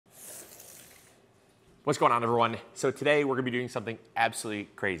What's going on, everyone? So today we're gonna be doing something absolutely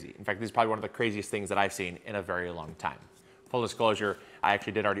crazy. In fact, this is probably one of the craziest things that I've seen in a very long time. Full disclosure, I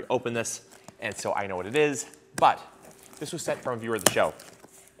actually did already open this, and so I know what it is, but this was sent from a viewer of the show,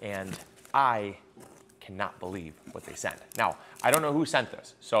 and I cannot believe what they sent. Now, I don't know who sent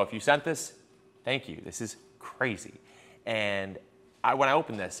this, so if you sent this, thank you. This is crazy. And when I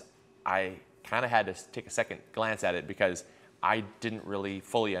opened this, I kind of had to take a second glance at it because I didn't really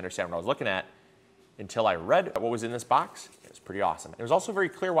fully understand what I was looking at until I read what was in this box. It was pretty awesome. It was also very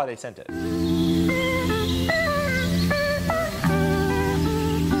clear why they sent it. So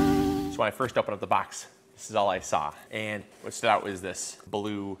when I first opened up the box, this is all I saw. And what stood out was this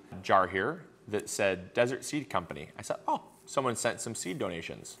blue jar here that said Desert Seed Company. I said, oh, someone sent some seed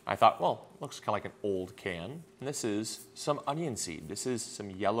donations. I thought, well, looks kind of like an old can. And this is some onion seed. This is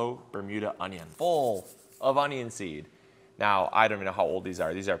some yellow Bermuda onion, full of onion seed. Now, I don't even know how old these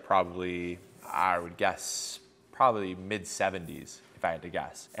are. These are probably, I would guess, probably mid-70s, if I had to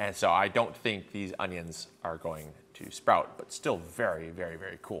guess. And so I don't think these onions are going to sprout, but still very, very,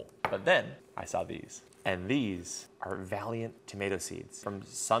 very cool. But then I saw these, and these are Valiant tomato seeds from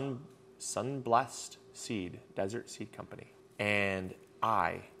Sunblessed Seed, Desert Seed Company. And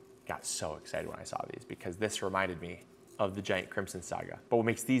I got so excited when I saw these because this reminded me of the Giant Crimson Saga. But what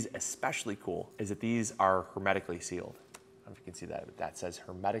makes these especially cool is that these are hermetically sealed. I don't know if you can see that, but that says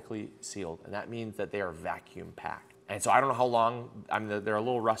hermetically sealed, and that means that they are vacuum packed. And so I don't know how long, they're a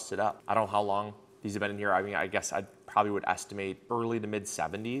little rusted up. I don't know how long these have been in here. I mean, I guess I probably would estimate early to mid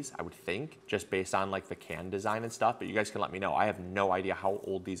 70s, I would think, just based on like the can design and stuff, but you guys can let me know. I have no idea how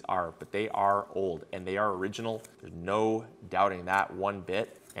old these are, but they are old and they are original. There's no doubting that one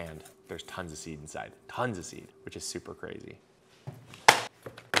bit, and there's tons of seed inside, tons of seed, which is super crazy.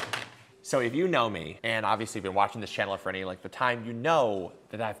 So if you know me, and obviously you've been watching this channel for any length of time, you know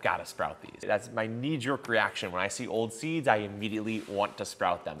that I've got to sprout these. That's my knee-jerk reaction. When I see old seeds, I immediately want to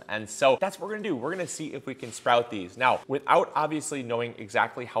sprout them. And so that's what we're gonna do. We're gonna see if we can sprout these. Now, without obviously knowing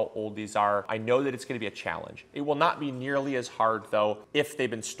exactly how old these are, I know that it's gonna be a challenge. It will not be nearly as hard though if they've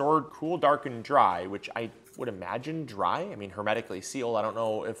been stored cool, dark, and dry, which I would imagine dry. I mean, hermetically sealed. I don't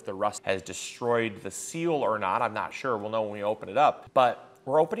know if the rust has destroyed the seal or not. I'm not sure. We'll know when we open it up. But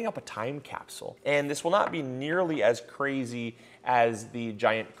we're opening up a time capsule, and this will not be nearly as crazy as the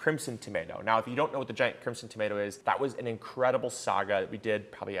Giant Crimson Tomato. Now, if you don't know what the Giant Crimson Tomato is, that was an incredible saga that we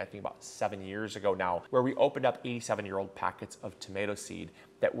did probably, I think, about 7 years ago now, where we opened up 87-year-old packets of tomato seed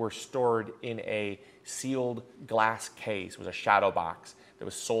that were stored in a sealed glass case. It was a shadow box that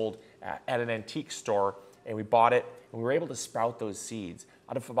was sold at an antique store, and we bought it, and we were able to sprout those seeds.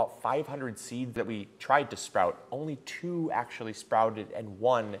 Out of about 500 seeds that we tried to sprout, only 2 actually sprouted and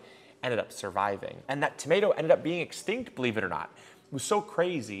 1 ended up surviving. And that tomato ended up being extinct, believe it or not. It was so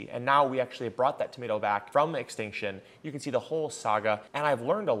crazy, and now we actually have brought that tomato back from extinction. You can see the whole saga, and I've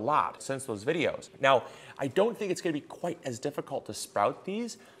learned a lot since those videos. Now, I don't think it's gonna be quite as difficult to sprout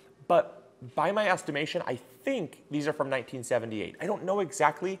these, but by my estimation, I think these are from 1978. I don't know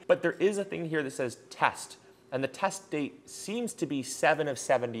exactly, but there is a thing here that says test. And the test date seems to be 7 of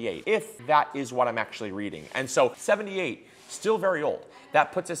 78, if that is what I'm actually reading. And so 78, still very old.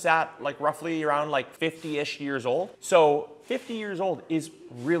 That puts us at like roughly around like 50-ish years old. So 50 years old is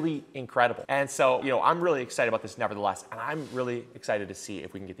really incredible. And so, you know, I'm really excited about this nevertheless, and I'm really excited to see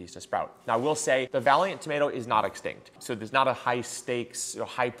if we can get these to sprout. Now, I will say the Valiant tomato is not extinct. So there's not a high stakes,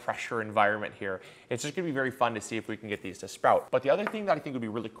 high pressure environment here. It's just gonna be very fun to see if we can get these to sprout. But the other thing that I think would be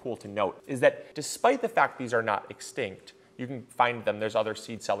really cool to note is that despite the fact these are not extinct, you can find them, there's other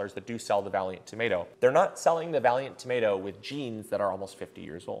seed sellers that do sell the Valiant tomato. They're not selling the Valiant tomato with genes that are almost 50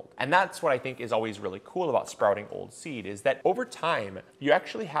 years old. And that's what I think is always really cool about sprouting old seed, is that over time, you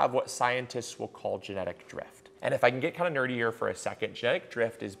actually have what scientists will call genetic drift. And if I can get kind of nerdy here for a second, genetic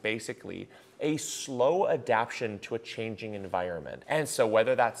drift is basically a slow adaptation to a changing environment. And so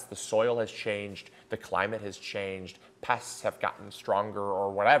whether that's the soil has changed, the climate has changed, pests have gotten stronger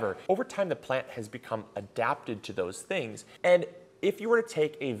or whatever, over time the plant has become adapted to those things. And if you were to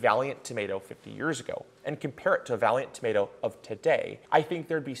take a Valiant tomato 50 years ago and compare it to a Valiant tomato of today, I think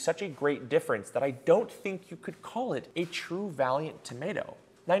there'd be such a great difference that I don't think you could call it a true Valiant tomato.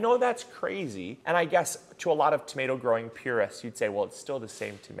 And I know that's crazy, and I guess To a lot of tomato growing purists, you'd say, well, it's still the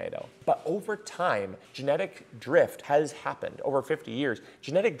same tomato. But over time, genetic drift has happened. Over 50 years,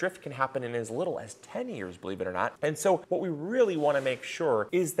 genetic drift can happen in as little as 10 years, believe it or not. And so what we really want to make sure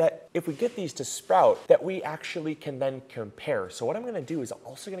is that if we get these to sprout, that we actually can then compare. So what I'm going to do is I'm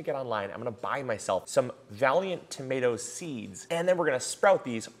also going to get online. I'm going to buy myself some Valiant tomato seeds, and then we're going to sprout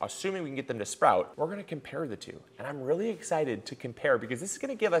these, assuming we can get them to sprout. We're going to compare the two. And I'm really excited to compare because this is going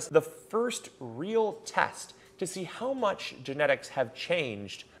to give us the first real test to see how much genetics have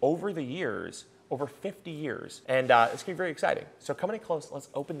changed over the years, over 50 years. And it's going to be very exciting. So coming in close, let's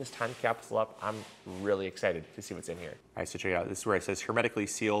open this time capsule up. I'm really excited to see what's in here. All right, so check it out. This is where it says hermetically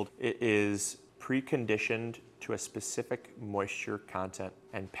sealed. It is preconditioned to a specific moisture content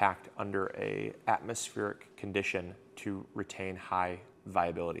and packed under a atmospheric condition to retain high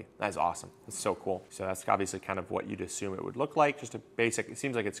viability. That is awesome. That's so cool. So that's obviously kind of what you'd assume it would look like. Just a basic, it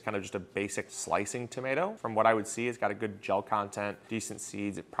seems like it's kind of just a basic slicing tomato. From what I would see, it's got a good gel content, decent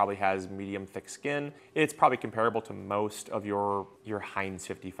seeds. It probably has medium thick skin. It's probably comparable to most of your Heinz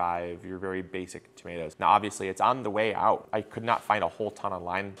 55, your very basic tomatoes. Now, obviously it's on the way out. I could not find a whole ton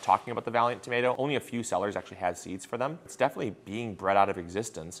online talking about the Valiant tomato. Only a few sellers actually had seeds for them. It's definitely being bred out of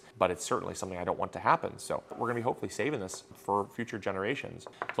existence, but it's certainly something I don't want to happen. So we're gonna be hopefully saving this for future generations. So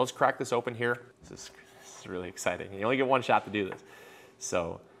let's crack this open here. This is really exciting. You only get one shot to do this.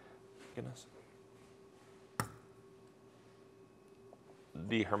 So, goodness.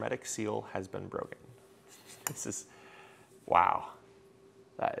 The hermetic seal has been broken. This is, wow.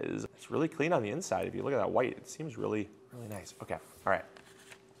 It's really clean on the inside. If you look at that white, it seems really, really nice. Okay, all right.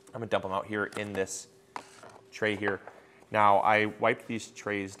 I'm gonna dump them out here in this tray here. Now, I wiped these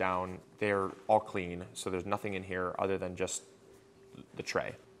trays down. They're all clean, so there's nothing in here other than just the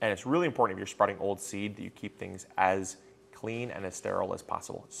tray. And it's really important if you're sprouting old seed that you keep things as clean and as sterile as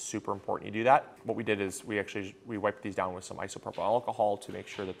possible. It's super important you do that. What we did is we wiped these down with some isopropyl alcohol to make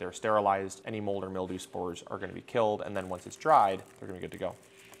sure that they're sterilized. Any mold or mildew spores are gonna be killed, and then once it's dried, they're gonna be good to go.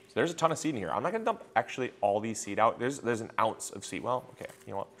 So there's a ton of seed in here. I'm not gonna dump actually all these seed out. There's an ounce of seed. Well, okay,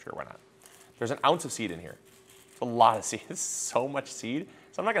 you know what, sure, why not? There's an ounce of seed in here. It's a lot of seed. It's so much seed.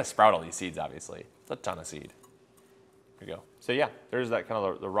 So I'm not gonna sprout all these seeds, obviously. It's a ton of seed. There you go. So yeah, there's that kind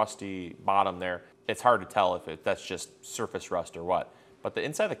of the rusty bottom there. It's hard to tell if that's just surface rust or what, but the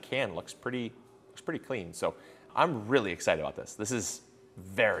inside of the can looks pretty clean. So I'm really excited about this. This is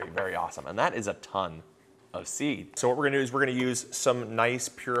very, very awesome. And that is a ton of seed. So what we're gonna do is we're gonna use some nice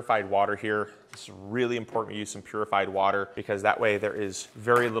purified water here. It's really important to use some purified water because that way there is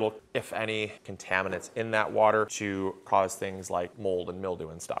very little, if any, contaminants in that water to cause things like mold and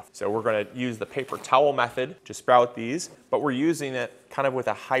mildew and stuff. So we're gonna use the paper towel method to sprout these, but we're using it kind of with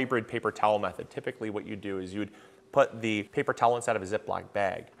a hybrid paper towel method. Typically what you do is you'd put the paper towel inside of a Ziploc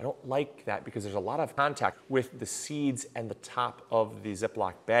bag. I don't like that because there's a lot of contact with the seeds and the top of the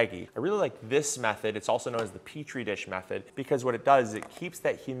Ziploc baggie. I really like this method. It's also known as the Petri dish method because what it does is it keeps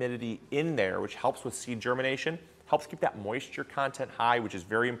that humidity in there, which helps with seed germination, helps keep that moisture content high, which is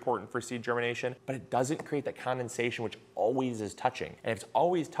very important for seed germination, but it doesn't create that condensation, which always is touching. And if it's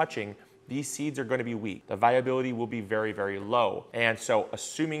always touching, these seeds are going to be weak. The viability will be very, very low. And so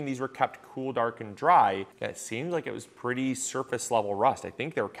assuming these were kept cool, dark, and dry, it seems like it was pretty surface level rust. I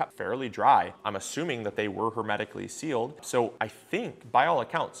think they were kept fairly dry. I'm assuming that they were hermetically sealed. So I think by all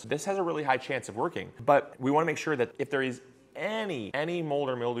accounts, this has a really high chance of working, but we want to make sure that if there is any mold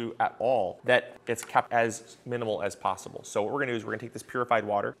or mildew at all, that it's kept as minimal as possible. So what we're gonna do is we're gonna take this purified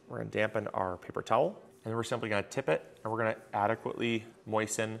water, we're gonna dampen our paper towel, and we're simply gonna tip it, and we're gonna adequately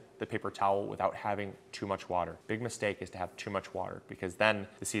moisten the paper towel without having too much water. Big mistake is to have too much water because then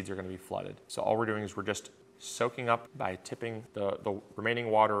the seeds are gonna be flooded. So all we're doing is we're just soaking up by tipping the remaining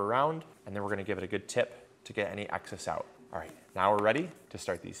water around, and then we're gonna give it a good tip to get any excess out. All right, now we're ready to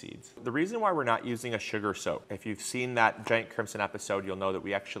start these seeds. The reason why we're not using a sugar soak, if you've seen that Giant Crimson episode, you'll know that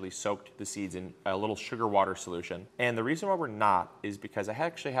we actually soaked the seeds in a little sugar water solution. And the reason why we're not is because I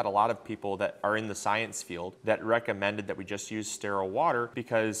actually had a lot of people that are in the science field that recommended that we just use sterile water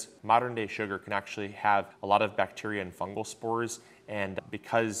because modern day sugar can actually have a lot of bacteria and fungal spores. And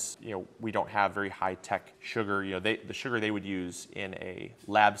because we don't have very high-tech sugar, the sugar they would use in a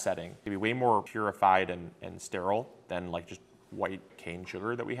lab setting would be way more purified and sterile than like just white cane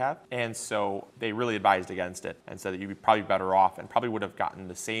sugar that we have. And so they really advised against it and said that you'd be probably better off and probably would have gotten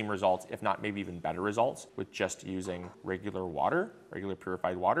the same results, if not maybe even better results, with just using regular water, regular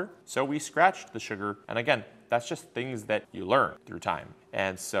purified water. So we scratched the sugar. And again, that's just things that you learn through time.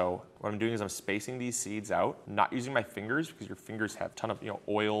 And so what I'm doing is I'm spacing these seeds out, not using my fingers because your fingers have a ton of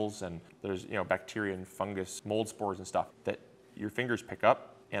oils and there's bacteria and fungus, mold spores and stuff that your fingers pick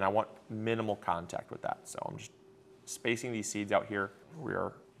up, and I want minimal contact with that. So I'm just spacing these seeds out here. We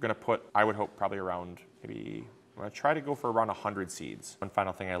are gonna put, I would hope, probably around maybe, I'm gonna try to go for around 100 seeds. One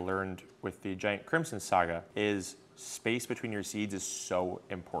final thing I learned with the Giant Crimson Saga is space between your seeds is so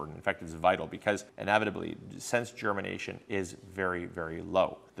important. In fact, it's vital because inevitably, since germination is very, very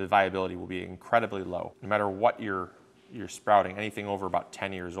low, the viability will be incredibly low. No matter what you're sprouting, anything over about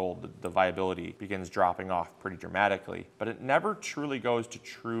 10 years old, the viability begins dropping off pretty dramatically, but it never truly goes to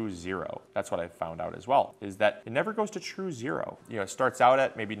true zero. That's what I found out as well, is that it never goes to true zero. You know, it starts out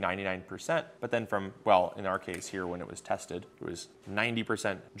at maybe 99%, but then from, well, in our case here, when it was tested, it was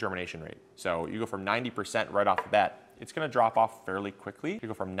 90% germination rate. So you go from 90% right off the bat, it's gonna drop off fairly quickly. You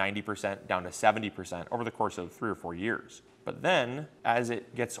go from 90% down to 70% over the course of 3 or 4 years. But then, as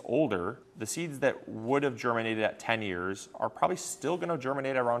it gets older, the seeds that would have germinated at 10 years are probably still gonna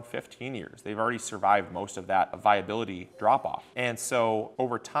germinate around 15 years. They've already survived most of that viability drop-off. And so,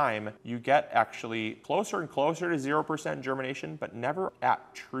 over time, you get actually closer and closer to 0% germination, but never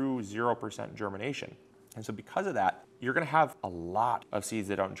at true 0% germination. And so because of that, you're gonna have a lot of seeds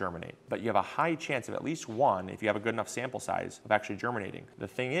that don't germinate, but you have a high chance of at least one, if you have a good enough sample size, of actually germinating. The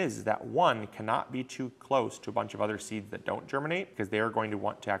thing is that one cannot be too close to a bunch of other seeds that don't germinate, because they are going to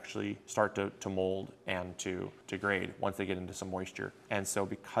want to actually start to mold and to degrade once they get into some moisture. And so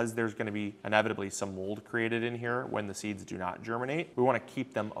because there's gonna be inevitably some mold created in here when the seeds do not germinate, we wanna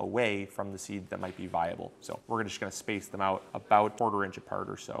keep them away from the seeds that might be viable. So we're just gonna space them out about 1/4 inch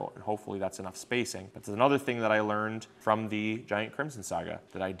apart or so, and hopefully that's enough spacing. But there's another thing that I learned from the Giant Crimson Saga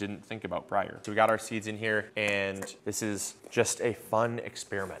that I didn't think about prior. So we got our seeds in here, and this is just a fun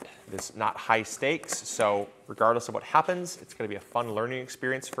experiment. It's not high stakes, so regardless of what happens, it's gonna be a fun learning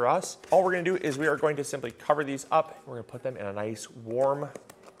experience for us. All we're gonna do is we are going to simply cover these up. We're gonna put them in a nice warm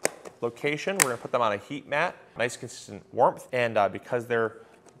location. We're gonna put them on a heat mat, nice consistent warmth, and because they're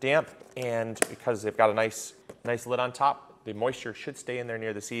damp and because they've got a nice lid on top, the moisture should stay in there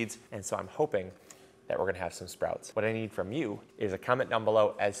near the seeds, and so I'm hoping that we're gonna have some sprouts. What I need from you is a comment down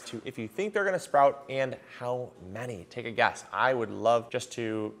below as to if you think they're gonna sprout and how many. Take a guess. I would love just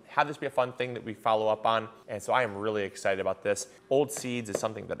to have this be a fun thing that we follow up on, and so I am really excited about this. Old seeds is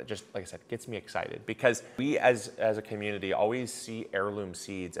something that just, like I said, gets me excited because we as a community always see heirloom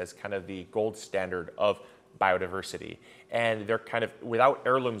seeds as kind of the gold standard of biodiversity. And they're kind of, without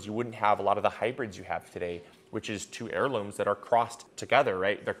heirlooms, you wouldn't have a lot of the hybrids you have today, which is 2 heirlooms that are crossed together,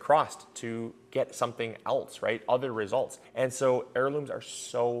 right? They're crossed to get something else, right? Other results. And so heirlooms are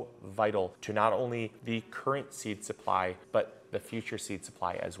so vital to not only the current seed supply, but the future seed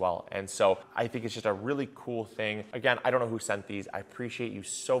supply as well. And so I think it's just a really cool thing. Again, I don't know who sent these. I appreciate you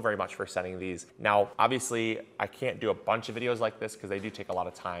so very much for sending these. Now, obviously, I can't do a bunch of videos like this because they do take a lot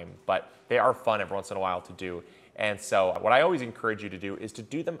of time, but they are fun every once in a while to do. And so what I always encourage you to do is to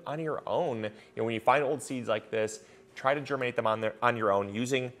do them on your own. You know, when you find old seeds like this, try to germinate them on your own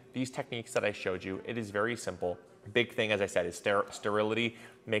using these techniques that I showed you. It is very simple. Big thing, as I said, is sterility.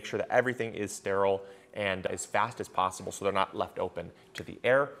 Make sure that everything is sterile and as fast as possible so they're not left open to the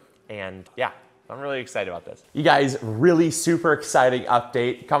air. And yeah, I'm really excited about this. You guys, really super exciting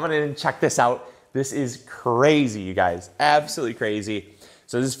update. Come on in and check this out. This is crazy, you guys, absolutely crazy.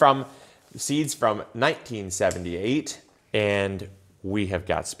 So this is from seeds from 1978, and we have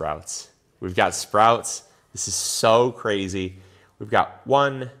got sprouts. We've got sprouts. This is so crazy. We've got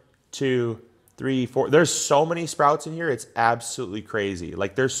 1, 2, 3, 4. There's so many sprouts in here. It's absolutely crazy.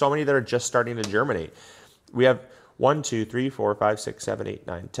 Like there's so many that are just starting to germinate. We have 1, 2, 3, 4, 5, 6, 7, 8,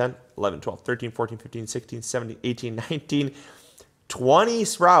 9, 10, 11, 12, 13, 14, 15, 16, 17, 18, 19, 20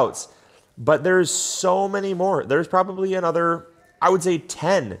 sprouts. But there's so many more. There's probably another, I would say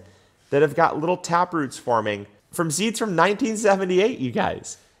 10 that have got little tap roots forming from seeds from 1978, you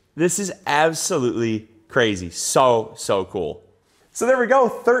guys. This is absolutely crazy. So, so cool. So there we go,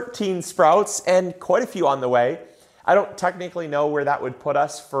 13 sprouts and quite a few on the way. I don't technically know where that would put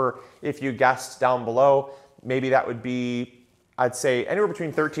us for, if you guessed down below, maybe that would be, I'd say anywhere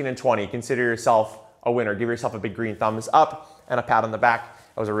between 13 and 20. Consider yourself a winner. Give yourself a big green thumbs up and a pat on the back.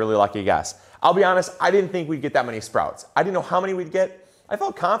 That was a really lucky guess. I'll be honest, I didn't think we'd get that many sprouts. I didn't know how many we'd get. I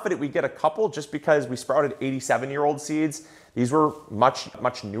felt confident we'd get a couple just because we sprouted 87-year-old seeds. These were much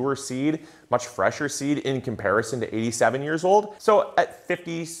newer seed, much fresher seed in comparison to 87 years old. So at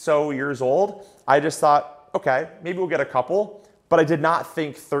 50 so years old, I just thought, okay, maybe we'll get a couple, but I did not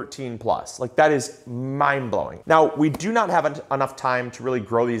think 13 plus. Like that is mind blowing. Now we do not have enough time to really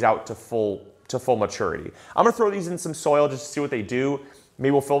grow these out to full maturity. I'm gonna throw these in some soil just to see what they do.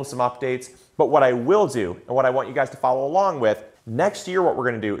 Maybe we'll film some updates, but what I will do and what I want you guys to follow along with, next year what we're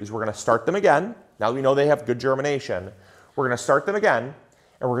gonna do is we're gonna start them again. Now that we know they have good germination, we're we're gonna start them again,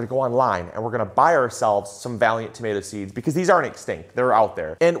 and we're gonna go online and we're gonna buy ourselves some Valiant tomato seeds because these aren't extinct, they're out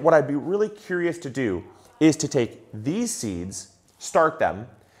there. And what I'd be really curious to do is to take these seeds, start them,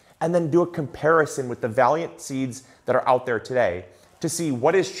 and then do a comparison with the Valiant seeds that are out there today to see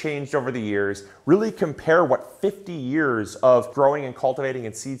what has changed over the years, really compare what 50 years of growing and cultivating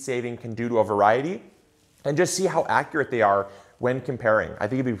and seed saving can do to a variety, and just see how accurate they are when comparing. I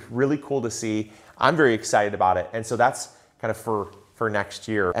think it'd be really cool to see. I'm very excited about it. And so that's kind of for next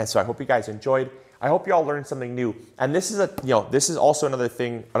year. And so I hope you guys enjoyed. I hope you all learned something new. And this is this is also another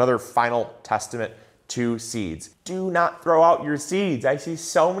thing, another final testament to seeds. Do not throw out your seeds. I see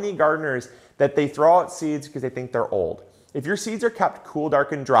so many gardeners that they throw out seeds because they think they're old. If your seeds are kept cool,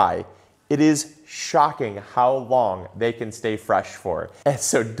 dark, and dry, it is shocking how long they can stay fresh for. And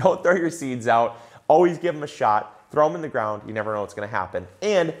so don't throw your seeds out. Always give them a shot. Throw them in the ground. You never know what's going to happen.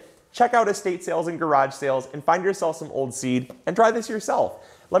 And check out estate sales and garage sales and find yourself some old seed and try this yourself.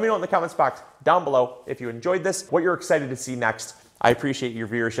 Let me know in the comments box down below if you enjoyed this, what you're excited to see next. I appreciate your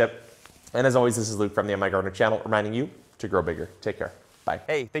viewership. And as always, this is Luke from the MIgardener channel reminding you to grow bigger. Take care. Bye.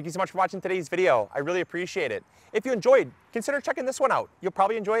 Hey, thank you so much for watching today's video. I really appreciate it. If you enjoyed, consider checking this one out. You'll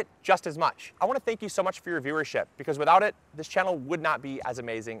probably enjoy it just as much. I want to thank you so much for your viewership because without it, this channel would not be as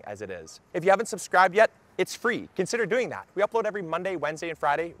amazing as it is. If you haven't subscribed yet, it's free. Consider doing that. We upload every Monday, Wednesday, and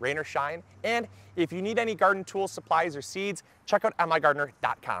Friday, rain or shine. And if you need any garden tools, supplies, or seeds, check out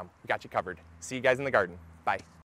MIgardener.com. We got you covered. See you guys in the garden. Bye.